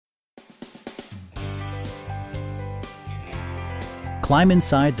Climb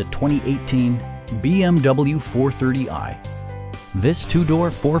inside the 2018 BMW 430i. This two-door,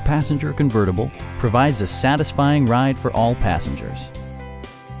 four-passenger convertible provides a satisfying ride for all passengers.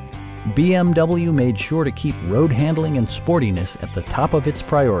 BMW made sure to keep road handling and sportiness at the top of its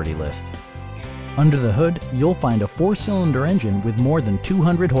priority list. Under the hood, you'll find a four-cylinder engine with more than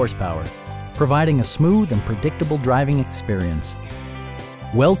 200 horsepower, providing a smooth and predictable driving experience.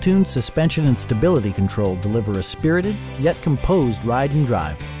 Well-tuned suspension and stability control deliver a spirited yet composed ride and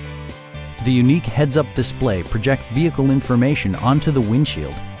drive. The unique heads-up display projects vehicle information onto the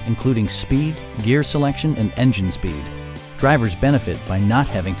windshield, including speed, gear selection, and engine speed. Drivers benefit by not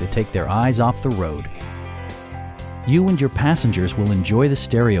having to take their eyes off the road. You and your passengers will enjoy the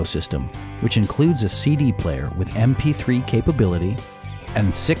stereo system, which includes a CD player with MP3 capability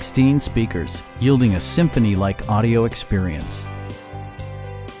and 16 speakers, yielding a symphony-like audio experience.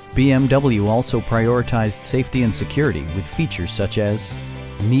 BMW also prioritized safety and security with features such as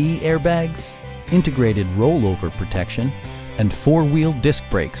knee airbags, integrated rollover protection, and four-wheel disc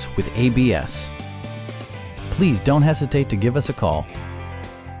brakes with ABS. Please don't hesitate to give us a call.